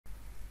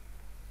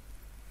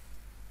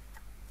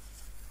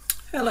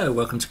Hello,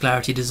 welcome to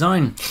Clarity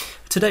Design.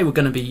 Today we're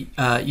going to be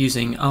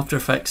using After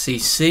Effects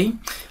CC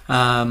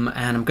and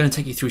I'm going to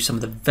take you through some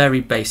of the very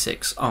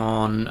basics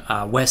on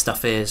where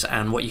stuff is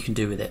and what you can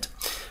do with it.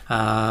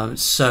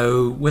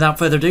 So without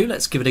further ado,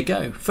 let's give it a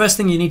go. First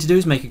thing you need to do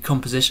is make a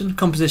composition.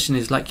 Composition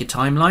is like your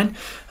timeline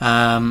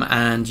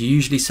and you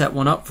usually set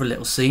one up for a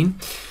little scene.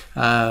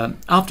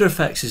 After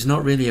Effects is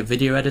not really a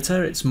video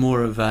editor, it's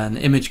more of an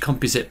image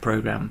composite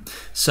program.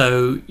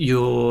 So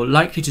you're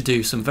likely to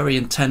do some very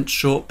intense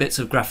short bits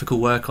of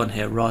graphical work on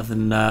here rather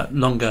than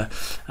longer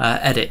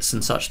edits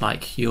and such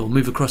like. You'll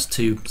move across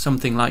to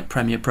something like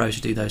Premiere Pro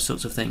to do those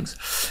sorts of things.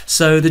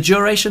 So the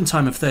duration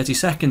time of 30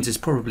 seconds is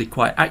probably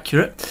quite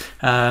accurate,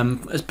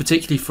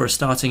 particularly for a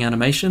starting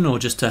animation or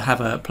just to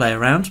have a play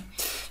around.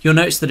 You'll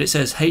notice that it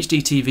says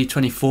HDTV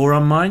 24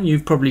 on mine.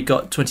 You've probably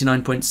got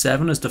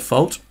 29.7 as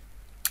default.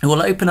 It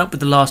will open up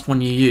with the last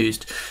one you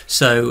used,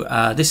 so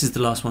this is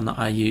the last one that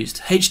I used.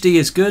 HD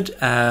is good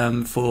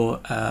for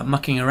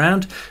mucking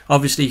around.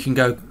 Obviously you can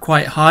go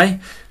quite high,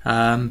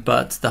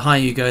 but the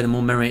higher you go the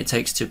more memory it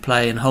takes to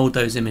play and hold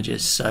those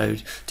images, so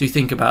do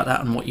think about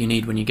that and what you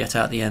need when you get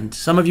out the end.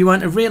 Some of you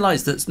won't have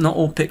realised that not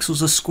all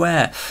pixels are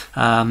square,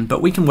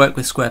 but we can work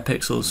with square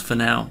pixels for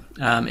now.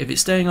 If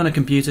it's staying on a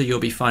computer, you'll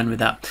be fine with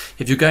that.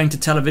 If you're going to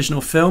television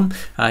or film,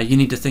 you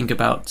need to think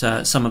about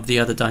some of the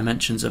other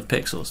dimensions of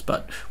pixels,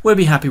 but we'll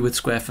be happy with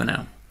square for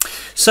now.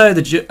 So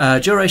the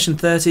duration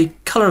 30,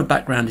 colour of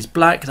background is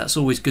black, that's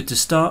always good to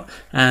start,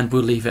 and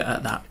we'll leave it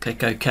at that.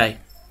 Click OK.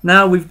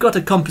 Now we've got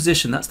a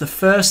composition. That's the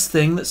first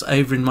thing that's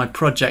over in my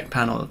project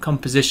panel. A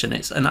composition,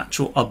 it's an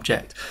actual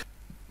object.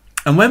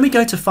 And when we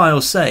go to File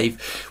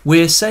Save,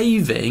 we're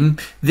saving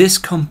this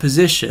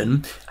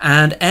composition,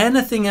 and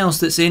anything else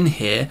that's in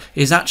here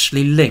is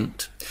actually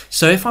linked.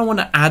 So if I want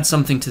to add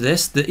something to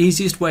this, the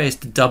easiest way is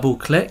to double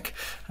click,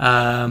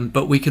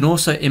 but we can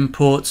also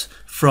import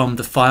from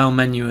the File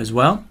menu as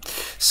well.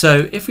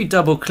 So if we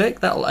double click,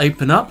 that will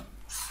open up.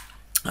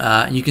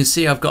 And you can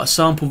see I've got a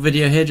sample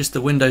video here, just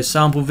the Windows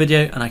sample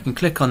video, and I can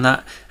click on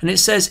that and it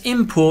says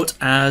import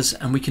as,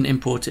 and we can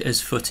import it as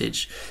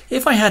footage.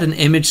 If I had an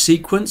image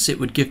sequence, it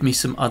would give me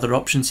some other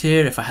options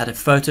here. If I had a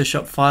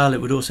Photoshop file,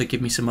 it would also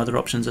give me some other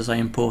options as I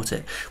import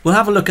it. We'll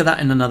have a look at that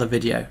in another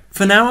video.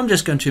 For now, I'm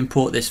just going to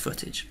import this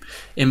footage.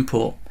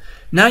 Import.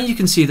 Now you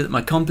can see that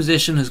my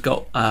composition has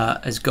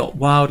got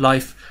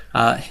wildlife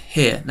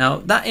here. Now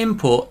that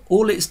import,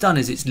 all it's done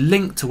is it's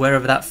linked to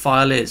wherever that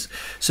file is.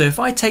 So if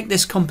I take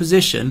this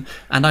composition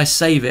and I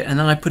save it and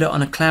then I put it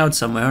on a cloud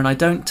somewhere and I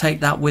don't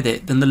take that with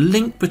it, then the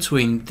link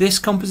between this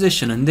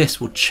composition and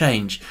this will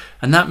change.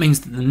 And that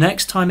means that the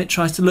next time it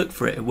tries to look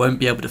for it, it won't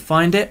be able to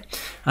find it.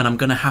 And I'm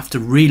going to have to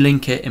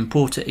relink it,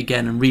 import it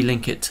again and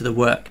relink it to the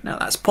work. Now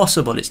that's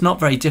possible. It's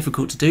not very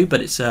difficult to do, but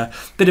it's a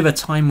bit of a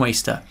time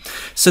waster.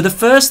 So the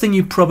first thing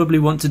you probably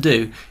want to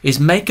do is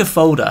make a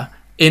folder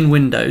in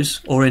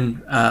Windows or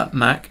in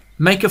Mac.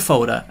 Make a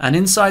folder, and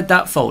inside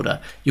that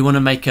folder you want to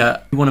make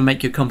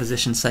your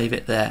composition, save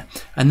it there,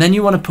 and then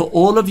you want to put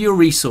all of your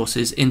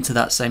resources into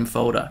that same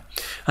folder,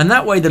 and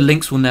that way the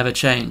links will never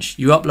change.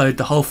 You upload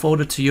the whole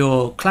folder to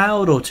your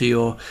cloud or to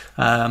your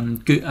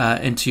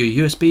into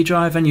your USB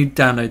drive, and you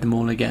download them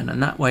all again,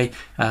 and that way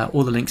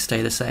all the links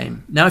stay the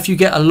same. Now if you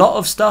get a lot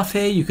of stuff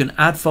here, you can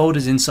add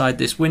folders inside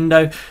this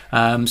window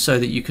so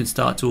that you can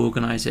start to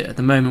organize it. At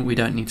the moment we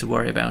don't need to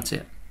worry about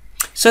it.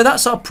 So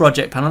that's our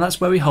project panel, that's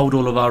where we hold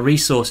all of our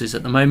resources.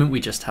 At the moment we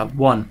just have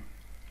one.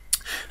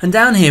 And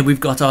down here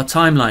we've got our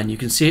timeline. You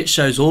can see it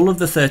shows all of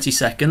the 30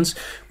 seconds.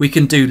 We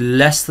can do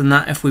less than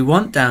that if we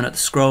want, down at the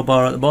scroll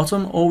bar at the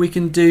bottom, or we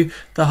can do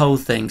the whole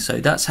thing. So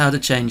that's how to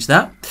change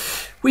that.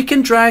 We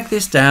can drag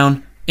this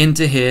down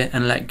into here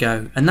and let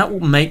go, and that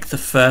will make the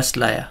first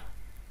layer.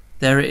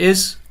 There it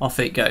is, off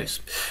it goes.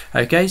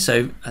 Okay,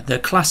 so the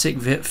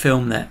classic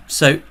film there.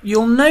 So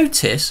you'll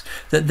notice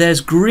that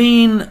there's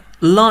green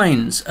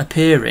lines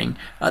appearing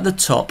at the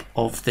top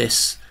of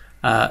this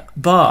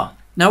bar.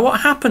 Now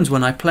what happens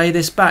when I play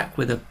this back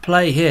with a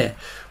play here?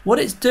 What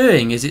it's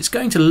doing is it's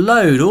going to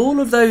load all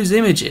of those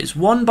images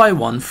one by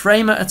one,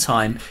 frame at a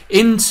time,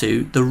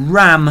 into the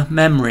RAM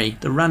memory,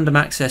 the random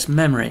access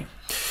memory.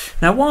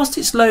 Now whilst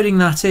it's loading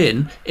that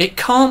in, it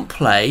can't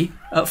play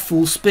at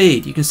full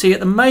speed. You can see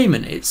at the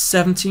moment it's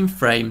 17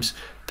 frames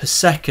per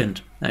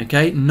second.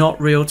 Okay,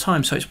 not real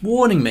time, so it's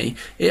warning me.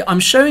 I'm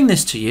showing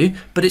this to you,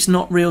 but it's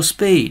not real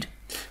speed.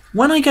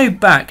 When I go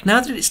back,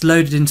 now that it's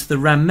loaded into the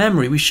RAM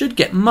memory, we should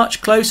get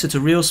much closer to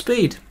real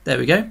speed. There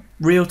we go,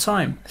 real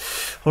time.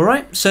 All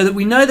right, so that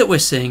we know that we're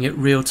seeing it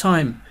real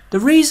time. The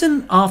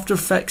reason After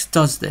Effects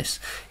does this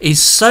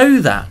is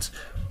so that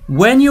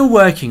when you're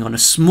working on a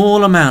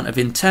small amount of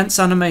intense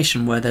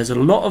animation where there's a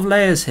lot of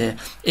layers here,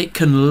 it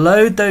can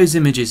load those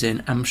images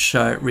in and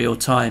show it real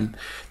time.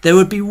 There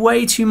would be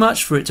way too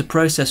much for it to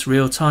process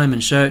real time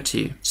and show it to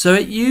you. So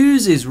it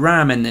uses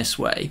RAM in this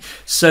way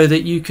so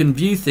that you can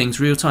view things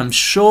real time,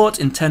 short,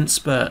 intense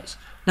spurts.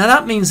 Now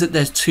that means that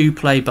there's two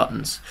play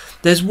buttons.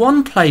 There's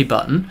one play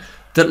button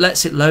that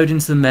lets it load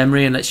into the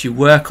memory and lets you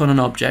work on an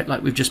object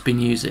like we've just been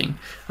using.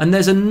 And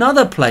there's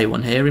another play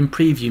one here in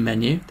preview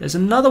menu. There's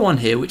another one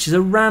here which is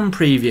a RAM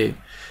preview.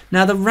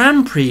 Now the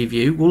RAM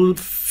preview will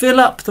fill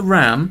up the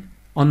RAM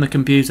on the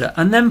computer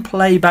and then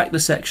play back the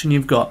section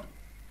you've got.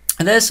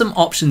 And there's some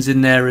options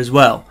in there as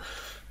well.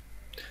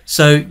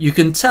 So you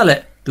can tell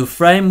it the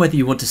frame, whether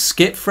you want to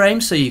skip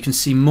frames so you can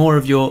see more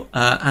of your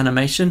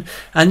animation,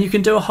 and you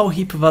can do a whole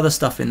heap of other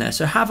stuff in there.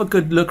 So have a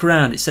good look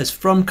around. It says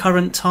from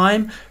current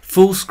time,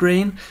 full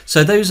screen.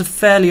 So those are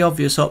fairly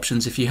obvious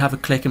options. If you have a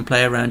click and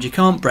play around, you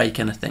can't break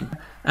anything.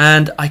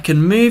 And I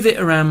can move it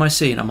around my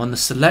scene. I'm on the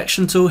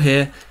selection tool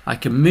here. I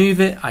can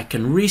move it, I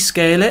can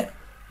rescale it.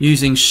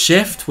 Using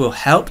shift will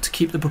help to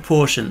keep the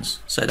proportions.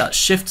 So that's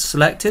shift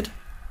selected,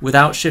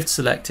 without shift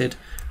selected,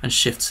 and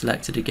shift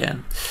selected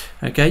again.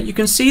 Okay, you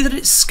can see that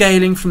it's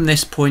scaling from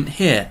this point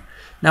here.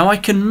 Now I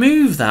can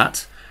move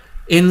that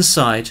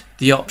inside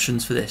the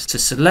options for this to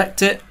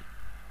select it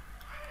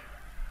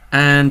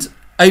and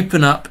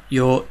open up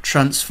your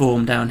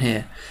transform down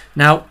here.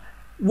 Now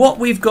what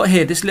we've got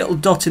here, this little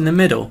dot in the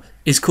middle,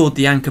 is called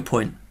the anchor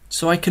point.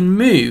 So I can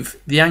move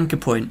the anchor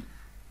point.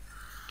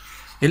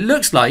 It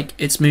looks like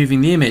it's moving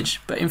the image,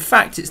 but in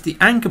fact it's the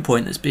anchor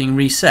point that's being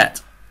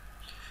reset.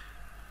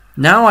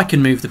 Now I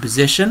can move the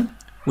position,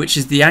 which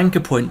is the anchor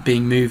point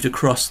being moved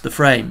across the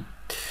frame.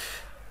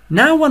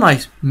 Now when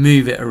I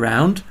move it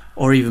around,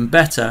 or even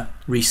better,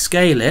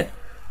 rescale it,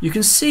 you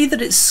can see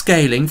that it's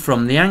scaling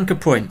from the anchor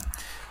point.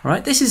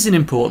 Right? This is an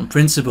important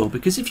principle,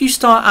 because if you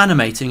start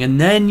animating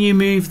and then you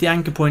move the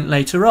anchor point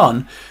later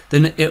on,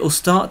 then it will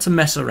start to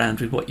mess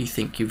around with what you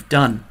think you've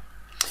done.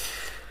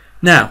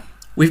 Now,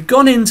 we've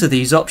gone into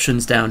these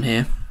options down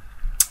here,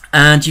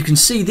 and you can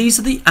see these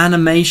are the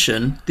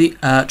animation, the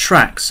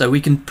tracks, so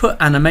we can put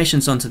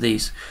animations onto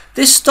these.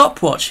 This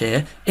stopwatch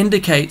here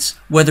indicates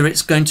whether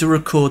it's going to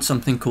record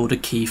something called a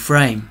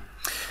keyframe.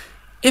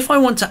 If I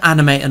want to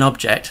animate an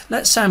object,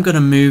 let's say I'm going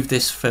to move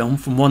this film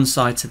from one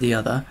side to the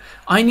other,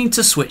 I need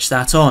to switch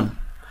that on.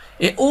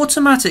 It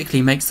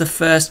automatically makes the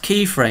first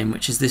keyframe,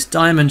 which is this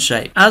diamond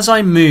shape. As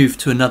I move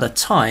to another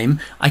time,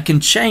 I can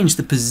change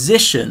the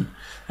position,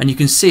 and you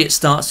can see it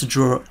starts to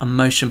draw a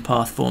motion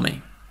path for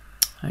me.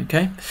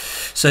 Okay,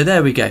 so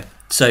there we go.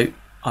 So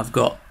I've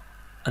got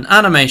an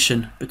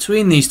animation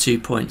between these 2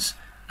 points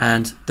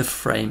and the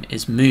frame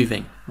is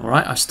moving. All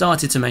right, I've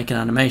started to make an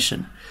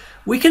animation.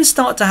 We can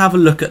start to have a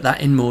look at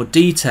that in more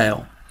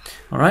detail.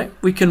 All right,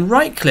 we can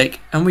right click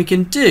and we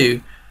can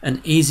do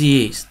an easy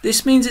ease.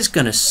 This means it's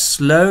going to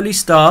slowly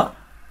start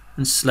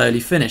and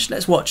slowly finish.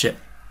 Let's watch it.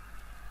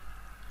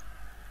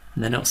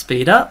 And then it'll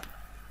speed up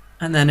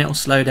and then it'll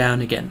slow down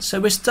again.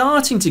 So we're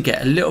starting to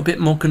get a little bit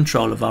more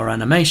control of our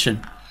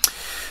animation.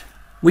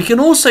 We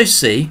can also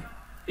see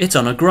it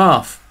on a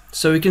graph,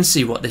 so we can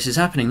see what this is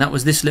happening. That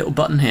was this little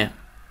button here.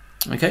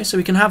 Okay, so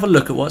we can have a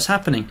look at what's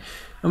happening,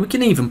 and we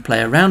can even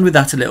play around with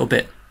that a little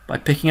bit by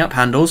picking up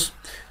handles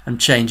and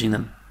changing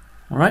them.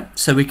 All right,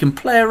 so we can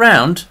play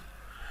around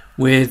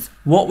with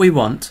what we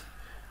want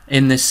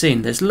in this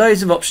scene. There's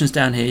loads of options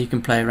down here you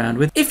can play around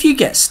with. If you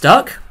get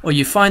stuck or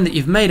you find that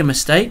you've made a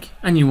mistake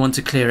and you want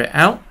to clear it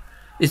out,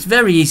 it's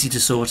very easy to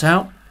sort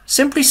out.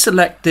 Simply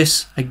select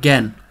this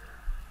again.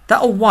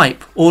 That'll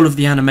wipe all of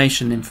the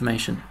animation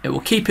information. It will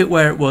keep it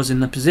where it was in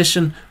the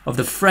position of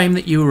the frame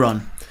that you were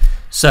on.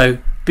 So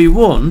be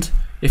warned,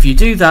 if you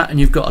do that and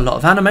you've got a lot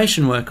of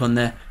animation work on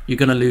there, you're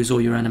going to lose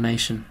all your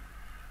animation.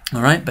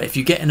 All right, but if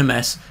you get in a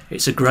mess,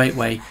 it's a great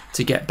way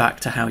to get back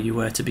to how you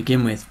were to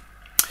begin with.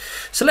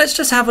 So let's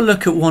just have a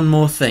look at one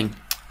more thing.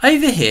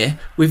 Over here,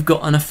 we've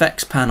got an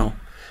effects panel.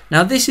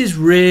 Now this is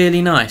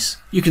really nice.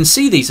 You can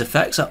see these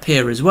effects up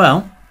here as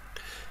well,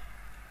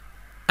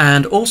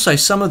 and also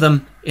some of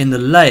them in the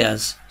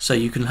layers, so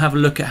you can have a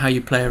look at how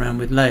you play around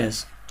with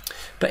layers.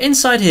 But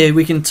inside here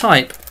we can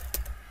type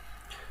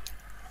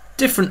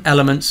different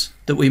elements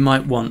that we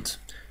might want.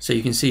 So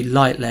you can see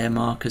light layer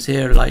markers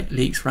here, light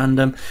leaks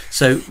random,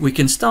 so we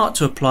can start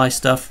to apply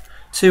stuff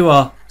to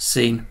our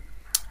scene,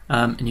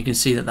 and you can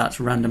see that that's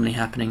randomly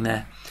happening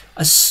there.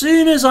 As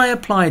soon as I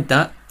applied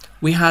that,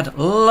 we had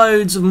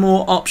loads of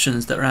more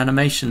options that are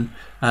animation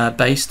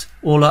based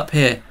all up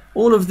here.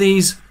 All of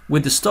these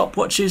with the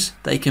stopwatches,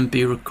 they can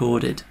be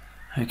recorded.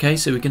 Okay,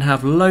 so we can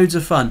have loads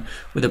of fun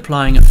with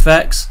applying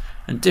effects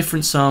and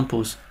different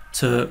samples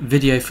to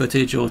video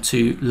footage or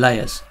to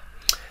layers.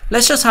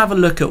 Let's just have a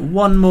look at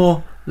one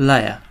more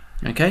layer.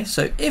 Okay,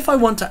 so if I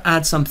want to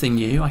add something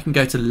new, I can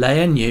go to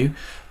Layer New.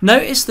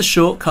 Notice the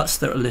shortcuts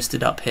that are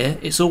listed up here.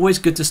 It's always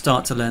good to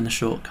start to learn the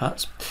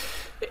shortcuts.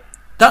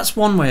 That's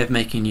one way of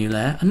making a new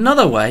layer.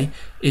 Another way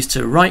is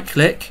to right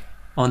click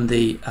on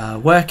the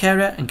work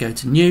area and go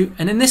to New,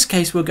 and in this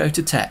case we'll go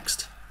to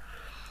Text.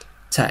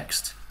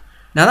 Text.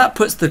 Now that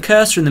puts the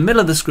cursor in the middle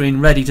of the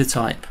screen ready to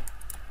type.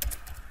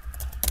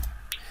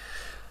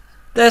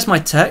 There's my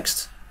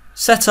text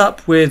set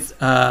up with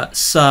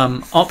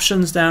some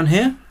options down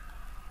here.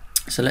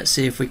 So let's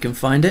see if we can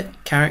find it.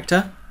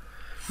 Character.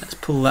 Let's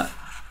pull that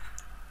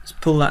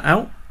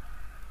out.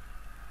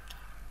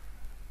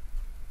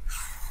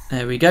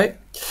 There we go.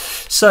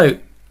 So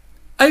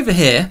over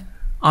here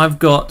I've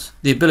got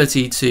the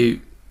ability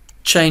to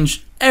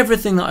change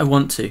everything that I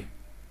want to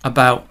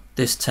about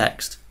this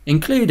text,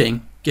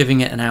 including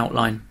giving it an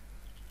outline.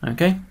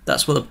 Okay,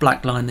 that's what the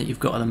black line that you've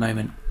got at the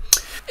moment.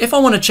 If I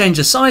want to change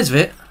the size of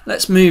it,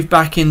 let's move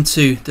back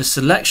into the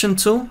selection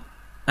tool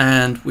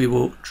and we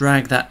will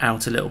drag that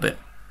out a little bit.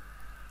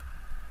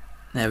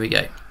 There we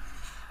go.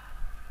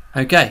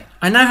 Okay,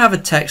 I now have a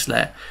text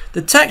layer.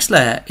 The text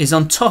layer is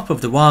on top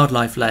of the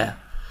wildlife layer.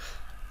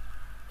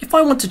 If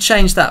I want to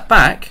change that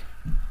back,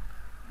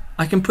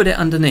 I can put it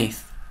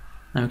underneath.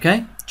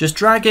 Okay, just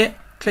drag it,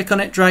 click on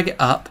it, drag it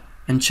up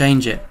and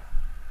change it.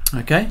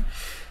 Okay,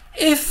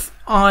 if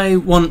I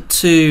want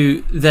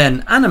to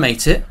then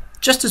animate it,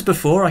 just as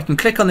before, I can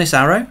click on this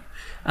arrow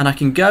and I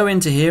can go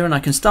into here and I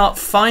can start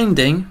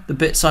finding the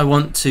bits I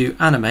want to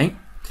animate.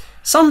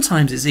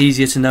 Sometimes it's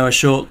easier to know a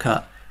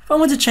shortcut. If I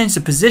want to change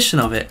the position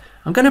of it,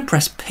 I'm going to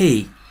press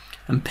P.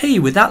 And P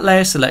with that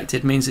layer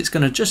selected means it's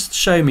going to just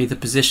show me the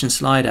position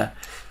slider.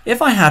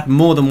 If I had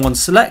more than one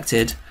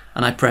selected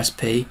and I press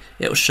P,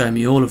 it will show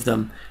me all of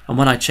them. And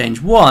when I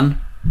change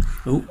one,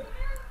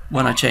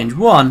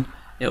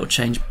 it will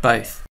change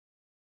both.